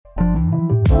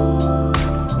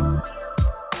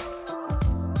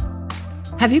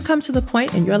Have you come to the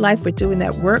point in your life where doing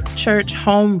that work, church,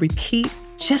 home, repeat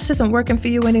just isn't working for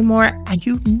you anymore, and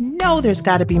you know there's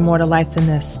got to be more to life than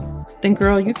this? Then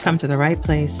girl, you've come to the right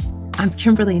place. I'm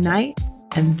Kimberly Knight,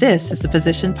 and this is the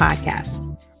Position Podcast.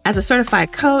 As a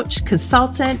certified coach,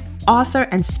 consultant, author,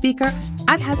 and speaker,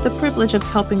 I've had the privilege of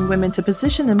helping women to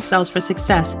position themselves for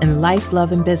success in life,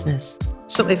 love, and business.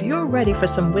 So if you're ready for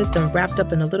some wisdom wrapped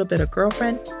up in a little bit of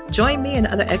girlfriend, join me and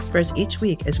other experts each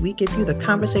week as we give you the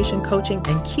conversation, coaching,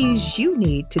 and keys you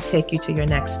need to take you to your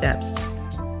next steps.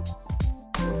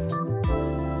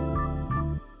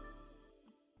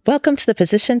 Welcome to the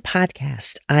Position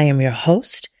Podcast. I am your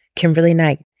host, Kimberly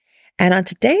Knight. And on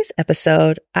today's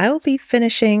episode, I will be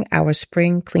finishing our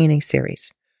spring cleaning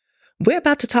series. We're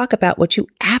about to talk about what you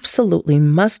absolutely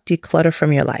must declutter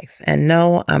from your life. And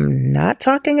no, I'm not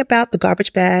talking about the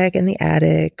garbage bag in the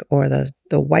attic or the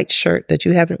white shirt that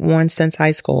you haven't worn since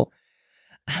high school.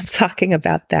 I'm talking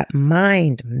about that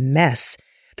mind mess,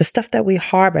 the stuff that we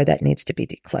harbor that needs to be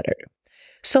decluttered.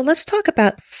 So let's talk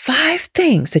about 5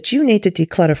 things that you need to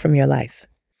declutter from your life.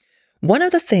 One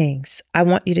of the things I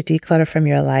want you to declutter from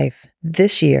your life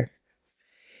this year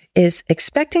is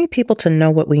expecting people to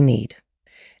know what we need.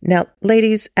 Now,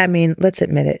 ladies, let's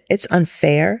admit it. It's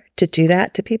unfair to do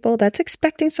that to people. That's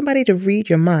expecting somebody to read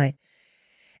your mind.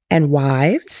 And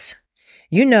wives,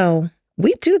 you know,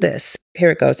 we do this.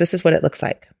 Here it goes. This is what it looks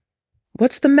like.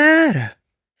 What's the matter?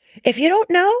 If you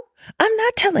don't know, I'm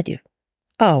not telling you.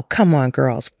 Oh, come on,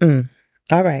 girls.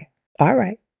 All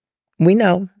right. We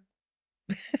know.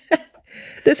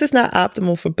 This is not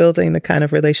optimal for building the kind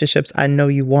of relationships I know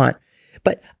you want.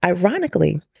 But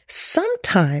ironically,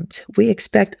 sometimes we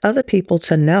expect other people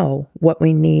to know what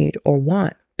we need or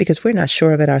want because we're not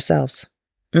sure of it ourselves.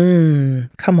 Come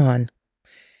on.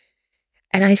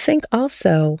 And I think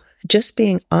also just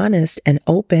being honest and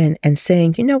open and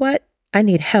saying, you know what? I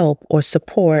need help or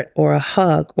support or a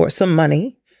hug or some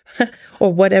money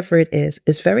or whatever it is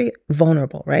very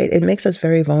vulnerable, right? It makes us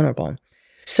very vulnerable.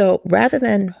 So rather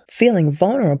than feeling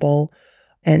vulnerable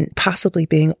and possibly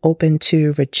being open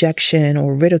to rejection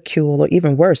or ridicule or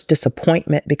even worse,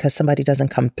 disappointment because somebody doesn't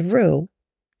come through,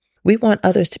 we want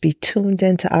others to be tuned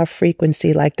into our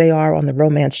frequency like they are on the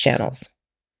romance channels.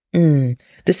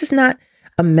 This is not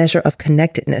a measure of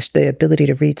connectedness, the ability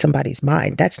to read somebody's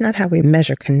mind. That's not how we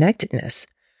measure connectedness.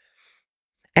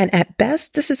 And at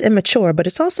best, this is immature, but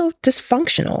it's also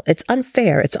dysfunctional. It's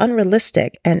unfair, it's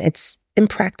unrealistic, and it's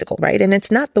impractical, right? And it's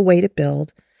not the way to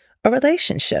build a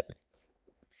relationship.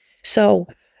 So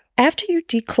after you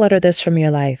declutter this from your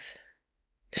life,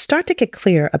 start to get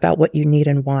clear about what you need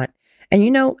and want. And you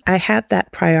know, I have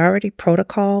that priority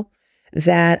protocol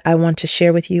that I want to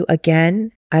share with you.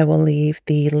 Again, I will leave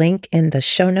the link in the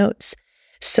show notes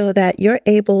so that you're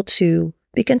able to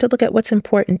begin to look at what's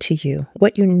important to you,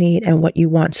 what you need and what you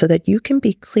want so that you can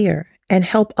be clear and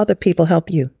help other people help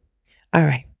you. All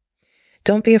right.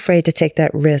 Don't be afraid to take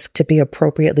that risk to be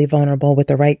appropriately vulnerable with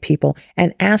the right people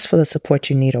and ask for the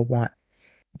support you need or want.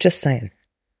 Just saying.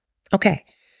 Okay.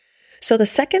 So the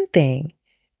second thing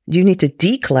you need to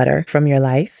declutter from your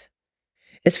life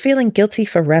is feeling guilty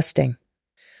for resting.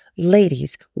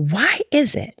 Ladies, why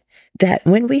is it that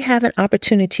when we have an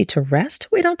opportunity to rest,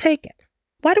 we don't take it?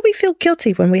 Why do we feel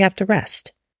guilty when we have to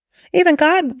rest? Even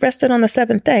God rested on the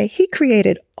 7th day. He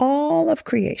created all of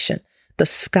creation. The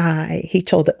sky. He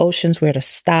told the oceans where to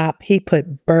stop. He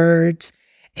put birds.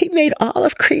 He made all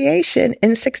of creation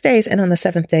in 6 days. And on the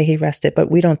 7th day, he rested. But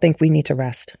we don't think we need to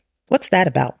rest. What's that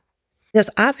about?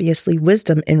 There's obviously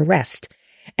wisdom in rest.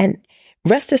 And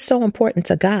rest is so important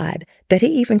to God that he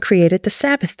even created the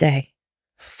Sabbath day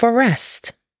for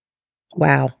rest.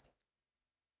 Wow.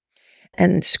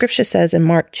 And scripture says in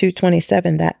Mark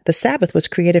 2:27 that the Sabbath was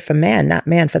created for man, not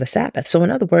man for the Sabbath. So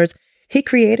in other words, he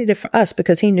created it for us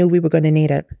because he knew we were going to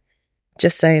need it.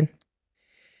 Just saying.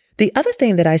 The other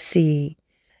thing that I see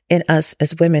in us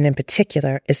as women in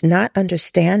particular is not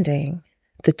understanding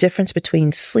the difference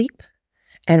between sleep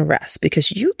and rest,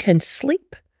 because you can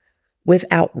sleep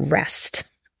without rest.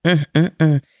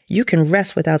 You can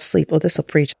rest without sleep. Oh, this will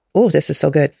preach. Oh, this is so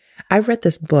good. I read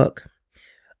this book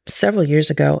several years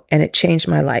ago and it changed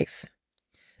my life.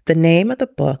 The name of the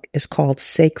book is called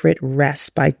Sacred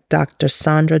Rest by Dr.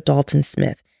 Sandra Dalton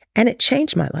Smith, and it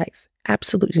changed my life,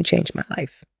 absolutely changed my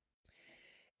life.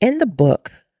 In the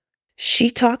book,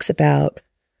 she talks about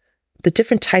the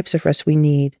different types of rest we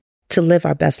need to live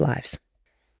our best lives.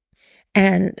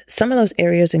 And some of those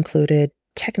areas included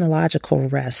technological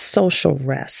rest, social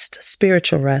rest,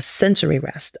 spiritual rest, sensory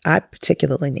rest. I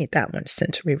particularly need that one,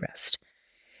 sensory rest.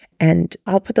 And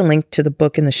I'll put the link to the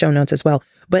book in the show notes as well.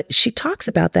 But she talks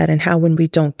about that and how when we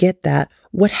don't get that,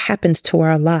 what happens to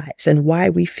our lives and why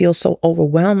we feel so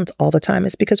overwhelmed all the time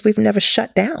is because we've never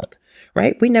shut down,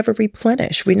 right? We never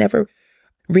replenish. We never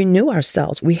renew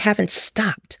ourselves. We haven't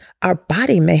stopped. Our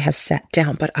body may have sat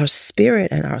down, but our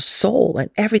spirit and our soul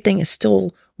and everything is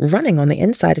still running on the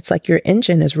inside. It's like your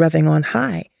engine is revving on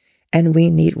high and we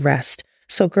need rest.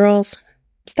 So girls,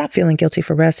 stop feeling guilty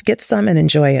for rest. Get some and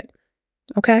enjoy it.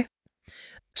 Okay?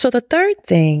 So the third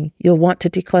thing you'll want to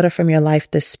declutter from your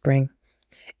life this spring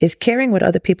is caring what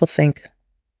other people think.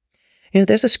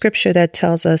 There's a scripture that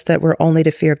tells us that we're only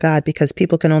to fear God because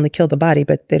people can only kill the body,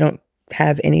 but they don't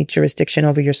have any jurisdiction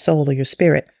over your soul or your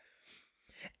spirit.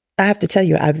 I have to tell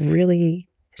you, I've really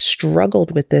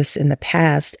struggled with this in the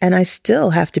past, and I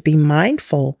still have to be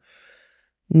mindful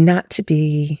not to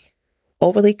be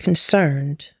overly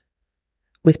concerned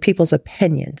with people's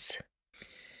opinions.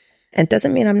 And it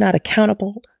doesn't mean I'm not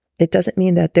accountable. It doesn't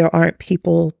mean that there aren't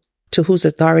people to whose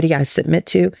authority I submit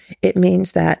to. It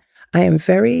means that I am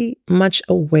very much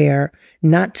aware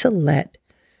not to let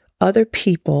other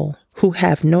people who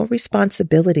have no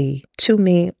responsibility to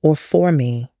me or for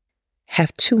me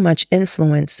have too much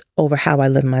influence over how I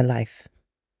live my life.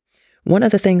 One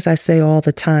of the things I say all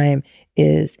the time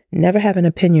is never have an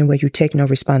opinion where you take no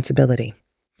responsibility.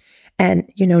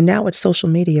 And, now with social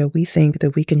media, we think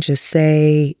that we can just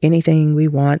say anything we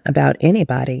want about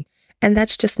anybody. And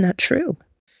that's just not true.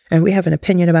 And we have an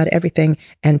opinion about everything.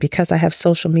 And because I have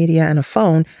social media and a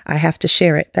phone, I have to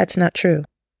share it. That's not true.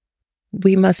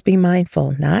 We must be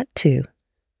mindful not to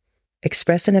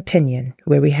express an opinion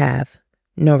where we have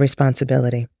no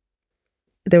responsibility.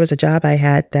 There was a job I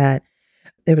had that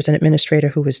there was an administrator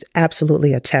who was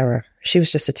absolutely a terror. She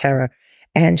was just a terror.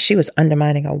 And she was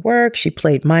undermining our work. She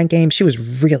played mind games. She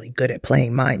was really good at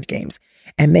playing mind games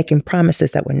and making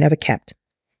promises that were never kept.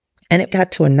 And it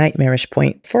got to a nightmarish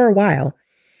point for a while.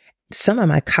 Some of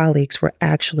my colleagues were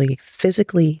actually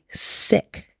physically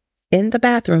sick in the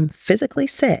bathroom, physically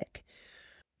sick,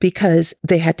 because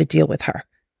they had to deal with her.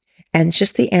 And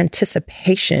just the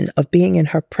anticipation of being in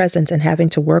her presence and having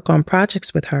to work on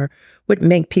projects with her would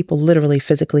make people literally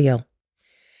physically ill.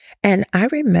 And I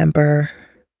remember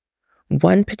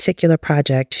one particular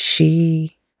project,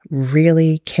 she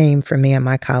really came for me and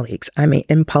my colleagues. I mean,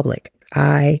 in public,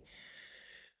 I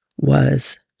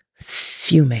was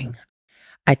fuming.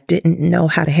 I didn't know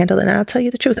how to handle it. And I'll tell you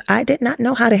the truth, I did not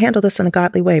know how to handle this in a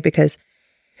godly way because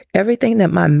everything that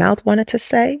my mouth wanted to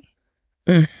say,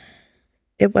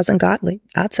 it wasn't godly.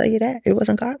 I'll tell you that. It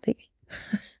wasn't godly.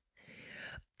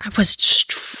 I was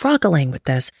struggling with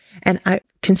this. And I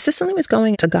consistently was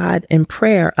going to God in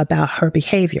prayer about her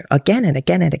behavior again and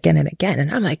again and again and again. And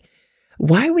I'm like,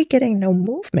 why are we getting no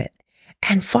movement?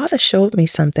 And Father showed me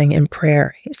something in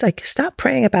prayer. He's like, stop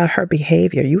praying about her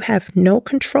behavior. You have no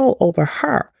control over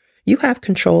her. You have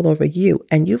control over you.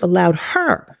 And you've allowed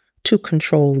her to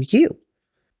control you.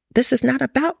 This is not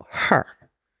about her.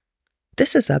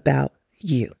 This is about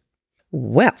you.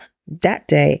 Well, that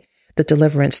day, the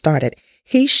deliverance started.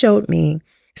 He showed me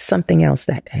something else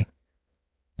that day.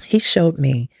 He showed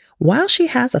me while she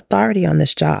has authority on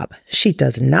this job, she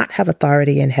does not have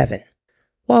authority in heaven.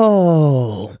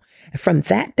 Whoa. From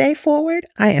that day forward,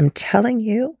 I am telling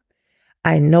you,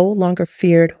 I no longer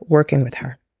feared working with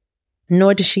her,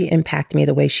 nor did she impact me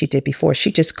the way she did before.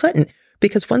 She just couldn't,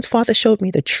 because once Father showed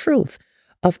me the truth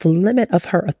of the limit of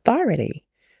her authority,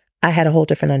 I had a whole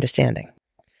different understanding.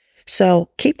 So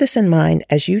keep this in mind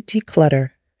as you declutter,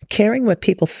 caring what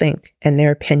people think and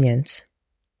their opinions.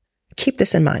 Keep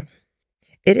this in mind.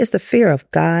 It is the fear of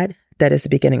God that is the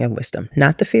beginning of wisdom,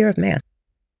 not the fear of man.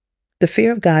 The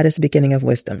fear of God is the beginning of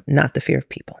wisdom, not the fear of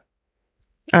people.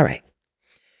 All right.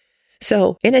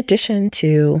 So in addition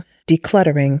to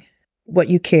decluttering what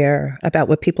you care about,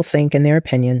 what people think and their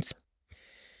opinions,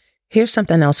 here's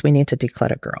something else we need to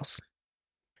declutter, girls.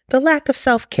 The lack of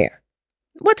self-care.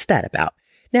 What's that about?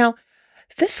 Now,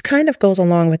 this kind of goes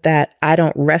along with that I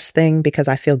don't rest thing because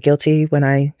I feel guilty when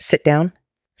I sit down.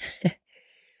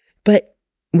 But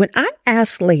when I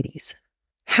ask ladies,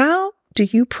 how do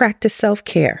you practice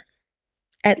self-care?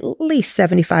 At least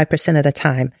 75% of the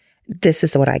time, this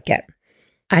is what I get.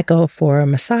 I go for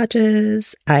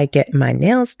massages. I get my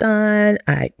nails done.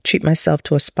 I treat myself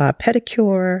to a spa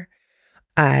pedicure.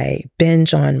 I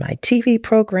binge on my TV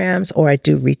programs, or I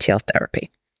do retail therapy.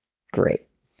 Great.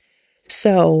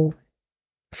 So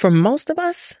for most of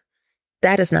us,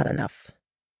 that is not enough.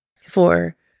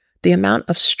 For the amount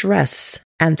of stress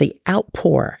and the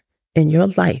outpour in your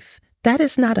life, that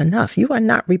is not enough. You are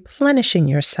not replenishing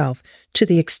yourself to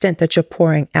the extent that you're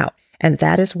pouring out. And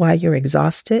that is why you're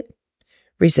exhausted,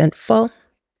 resentful,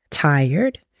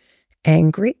 tired,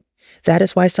 angry. That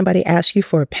is why somebody asks you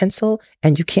for a pencil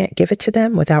and you can't give it to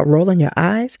them without rolling your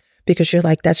eyes because you're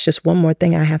like, that's just one more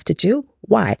thing I have to do.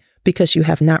 Why? Because you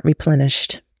have not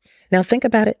replenished. Now think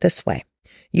about it this way.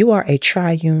 You are a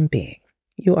triune being.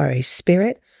 You are a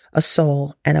spirit, a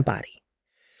soul, and a body.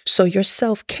 So your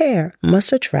self-care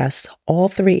must address all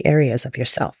three areas of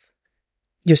yourself: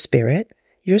 your spirit,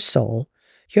 your soul,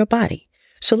 your body.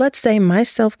 So let's say my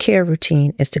self-care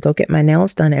routine is to go get my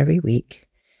nails done every week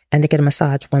and to get a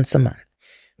massage once a month.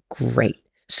 Great.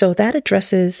 So that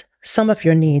addresses some of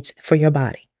your needs for your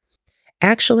body.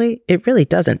 Actually, it really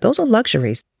doesn't. Those are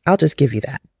luxuries. I'll just give you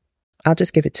that. I'll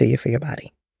just give it to you for your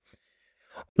body.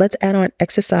 Let's add on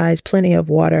exercise, plenty of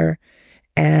water,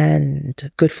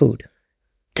 and good food.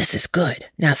 This is good.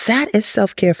 Now that is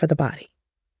self-care for the body.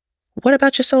 What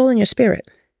about your soul and your spirit?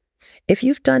 If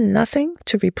you've done nothing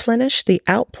to replenish the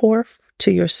outpour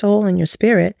to your soul and your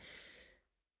spirit,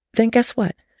 then guess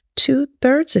what?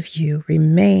 2/3 of you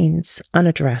remains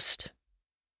unaddressed.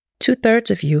 2/3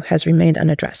 of you has remained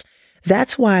unaddressed.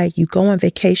 That's why you go on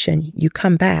vacation, you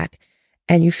come back,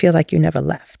 and you feel like you never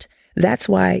left. That's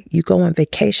why you go on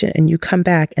vacation and you come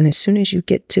back, and as soon as you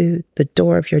get to the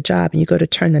door of your job and you go to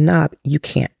turn the knob, you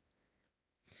can't.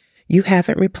 You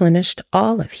haven't replenished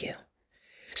all of you.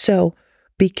 So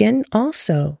begin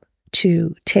also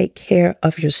to take care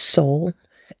of your soul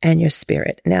and your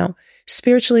spirit. Now,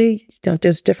 spiritually,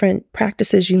 there's different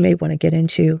practices you may want to get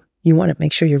into. You want to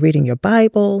make sure you're reading your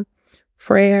Bible,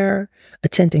 prayer,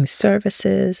 attending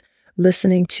services,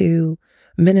 listening to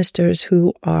ministers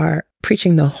who are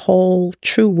preaching the whole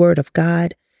true word of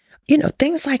God.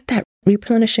 Things like that.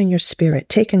 Replenishing your spirit,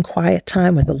 taking quiet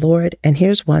time with the Lord. And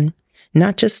here's one,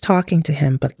 not just talking to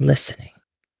him, but listening.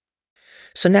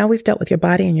 So now we've dealt with your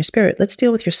body and your spirit. Let's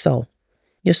deal with your soul.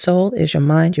 Your soul is your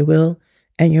mind, your will,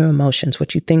 and your emotions,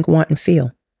 what you think, want, and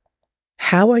feel.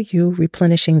 How are you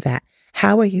replenishing that?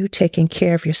 How are you taking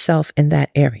care of yourself in that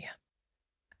area?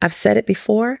 I've said it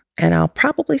before, and I'll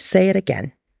probably say it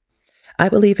again. I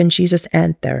believe in Jesus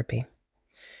and therapy.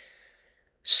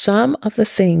 Some of the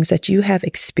things that you have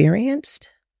experienced,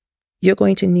 you're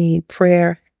going to need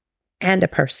prayer and a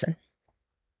person.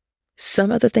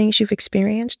 Some of the things you've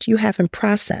experienced, you haven't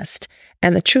processed.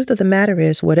 And the truth of the matter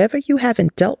is, whatever you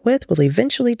haven't dealt with will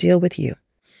eventually deal with you.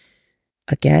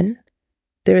 Again,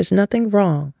 there is nothing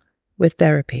wrong with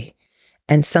therapy.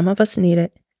 And some of us need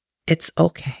it. It's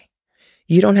okay.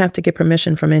 You don't have to get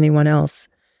permission from anyone else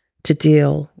to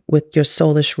deal with your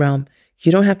soulish realm.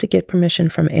 You don't have to get permission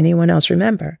from anyone else.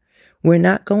 Remember, we're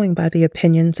not going by the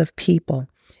opinions of people.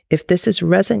 If this is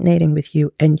resonating with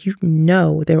you and you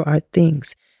know there are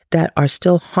things that are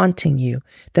still haunting you,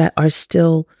 that are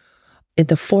still in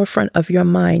the forefront of your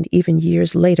mind even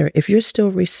years later, if you're still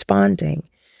responding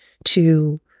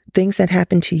to things that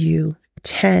happened to you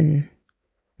 10,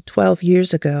 12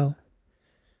 years ago,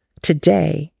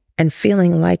 today, and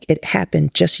feeling like it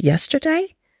happened just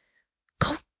yesterday,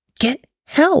 go get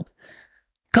help.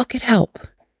 Go get help.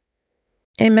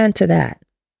 Amen to that.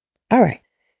 All right.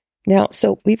 Now,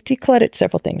 so we've decluttered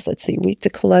several things. Let's see. We've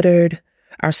decluttered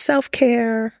our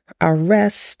self-care, our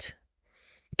rest,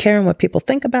 caring what people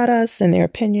think about us and their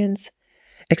opinions,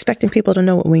 expecting people to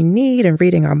know what we need, and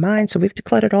reading our minds. So we've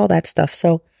decluttered all that stuff.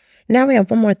 So now we have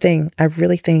one more thing I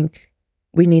really think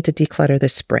we need to declutter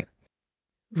this spring.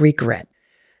 Regret.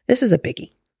 This is a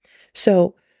biggie.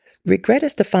 So regret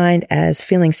is defined as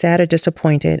feeling sad or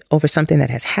disappointed over something that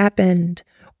has happened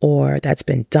or that's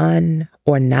been done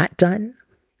or not done,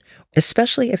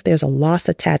 especially if there's a loss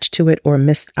attached to it or a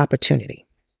missed opportunity.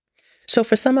 So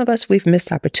for some of us, we've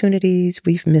missed opportunities,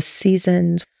 we've missed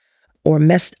seasons, or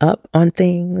messed up on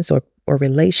things or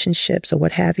relationships or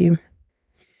what have you.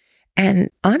 And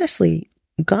honestly,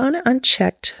 gone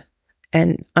unchecked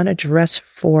and unaddressed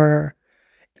for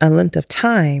a length of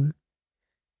time,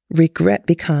 regret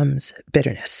becomes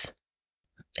bitterness.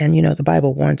 And the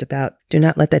Bible warns about, do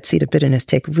not let that seed of bitterness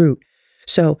take root.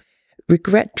 So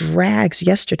regret drags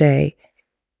yesterday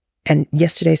and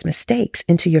yesterday's mistakes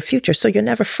into your future. So you're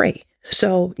never free.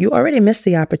 So you already missed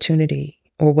the opportunity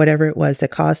or whatever it was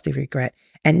that caused the regret.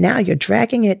 And now you're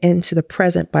dragging it into the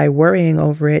present by worrying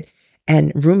over it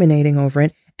and ruminating over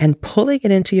it and pulling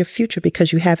it into your future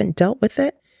because you haven't dealt with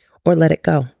it or let it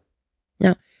go.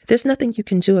 Now, there's nothing you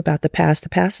can do about the past. The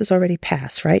past is already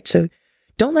past, right? So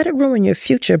don't let it ruin your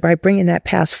future by bringing that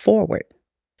past forward.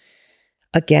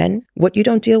 Again, what you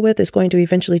don't deal with is going to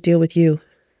eventually deal with you.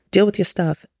 Deal with your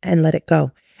stuff and let it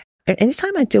go. And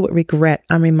anytime I deal with regret,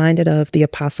 I'm reminded of the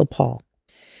Apostle Paul.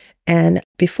 And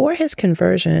before his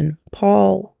conversion,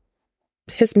 Paul,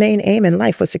 his main aim in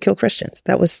life was to kill Christians.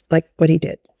 That was like what he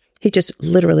did. He just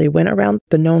literally went around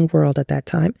the known world at that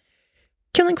time,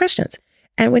 killing Christians.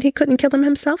 And when he couldn't kill them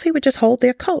himself, he would just hold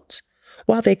their coats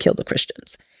while they killed the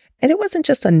Christians. And it wasn't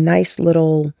just a nice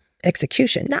little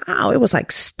execution. No, it was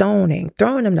like stoning,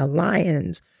 throwing them to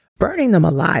lions, burning them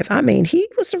alive. I mean, he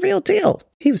was the real deal.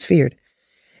 He was feared.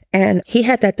 And he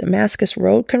had that Damascus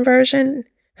Road conversion.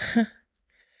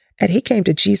 And he came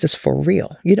to Jesus for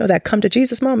real. You know, that come to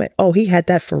Jesus moment. Oh, he had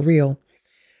that for real.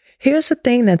 Here's the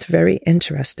thing that's very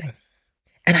interesting.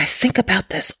 And I think about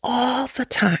this all the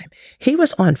time. He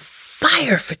was on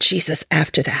fire for Jesus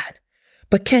after that.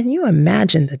 But can you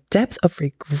imagine the depth of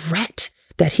regret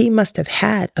that he must have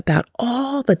had about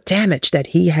all the damage that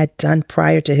he had done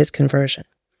prior to his conversion?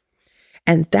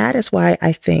 And that is why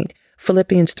I think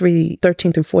Philippians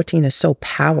 3:13-14 is so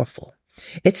powerful.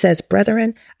 It says,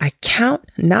 "Brethren, I count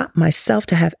not myself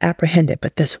to have apprehended,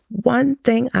 but this one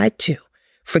thing I do,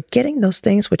 forgetting those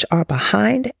things which are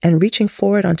behind and reaching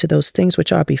forward unto those things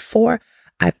which are before,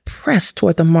 I press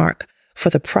toward the mark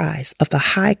for the prize of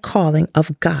the high calling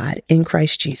of God in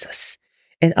Christ Jesus."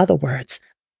 In other words,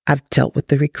 I've dealt with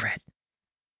the regret.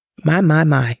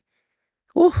 My.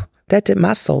 Ooh, that did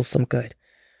my soul some good.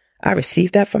 I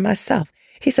received that for myself.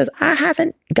 He says, I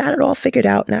haven't got it all figured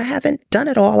out and I haven't done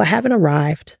it all. I haven't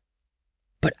arrived,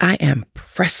 but I am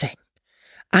pressing.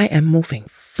 I am moving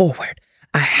forward.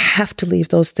 I have to leave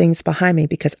those things behind me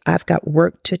because I've got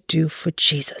work to do for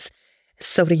Jesus.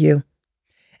 So do you.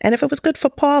 And if it was good for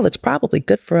Paul, it's probably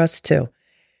good for us too.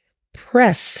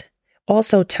 Press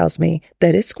also tells me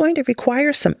that it's going to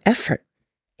require some effort.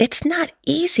 It's not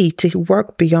easy to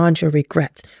work beyond your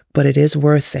regrets, but it is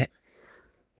worth it.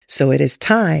 So it is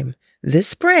time this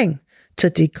spring to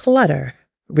declutter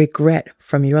regret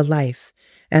from your life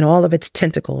and all of its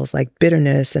tentacles like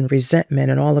bitterness and resentment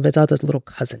and all of its other little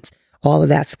cousins. All of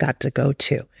that's got to go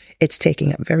too. It's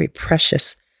taking up very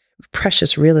precious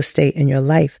real estate in your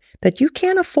life that you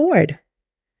can't afford.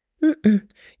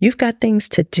 You've got things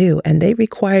to do and they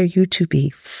require you to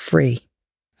be free.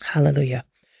 Hallelujah.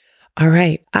 All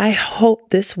right. I hope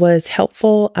this was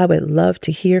helpful. I would love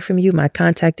to hear from you. My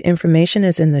contact information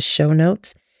is in the show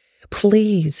notes.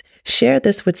 Please share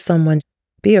this with someone.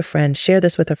 Be a friend. Share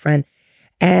this with a friend.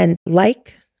 And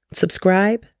like,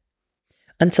 subscribe.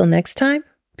 Until next time,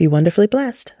 be wonderfully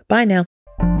blessed. Bye now.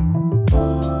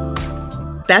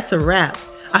 That's a wrap.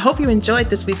 I hope you enjoyed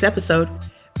this week's episode.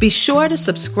 Be sure to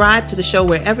subscribe to the show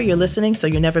wherever you're listening so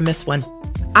you never miss one.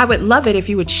 I would love it if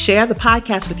you would share the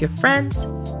podcast with your friends,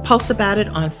 post about it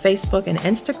on Facebook and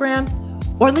Instagram,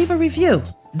 or leave a review.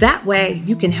 That way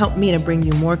you can help me to bring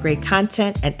you more great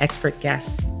content and expert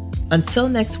guests. Until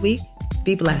next week,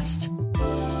 be blessed.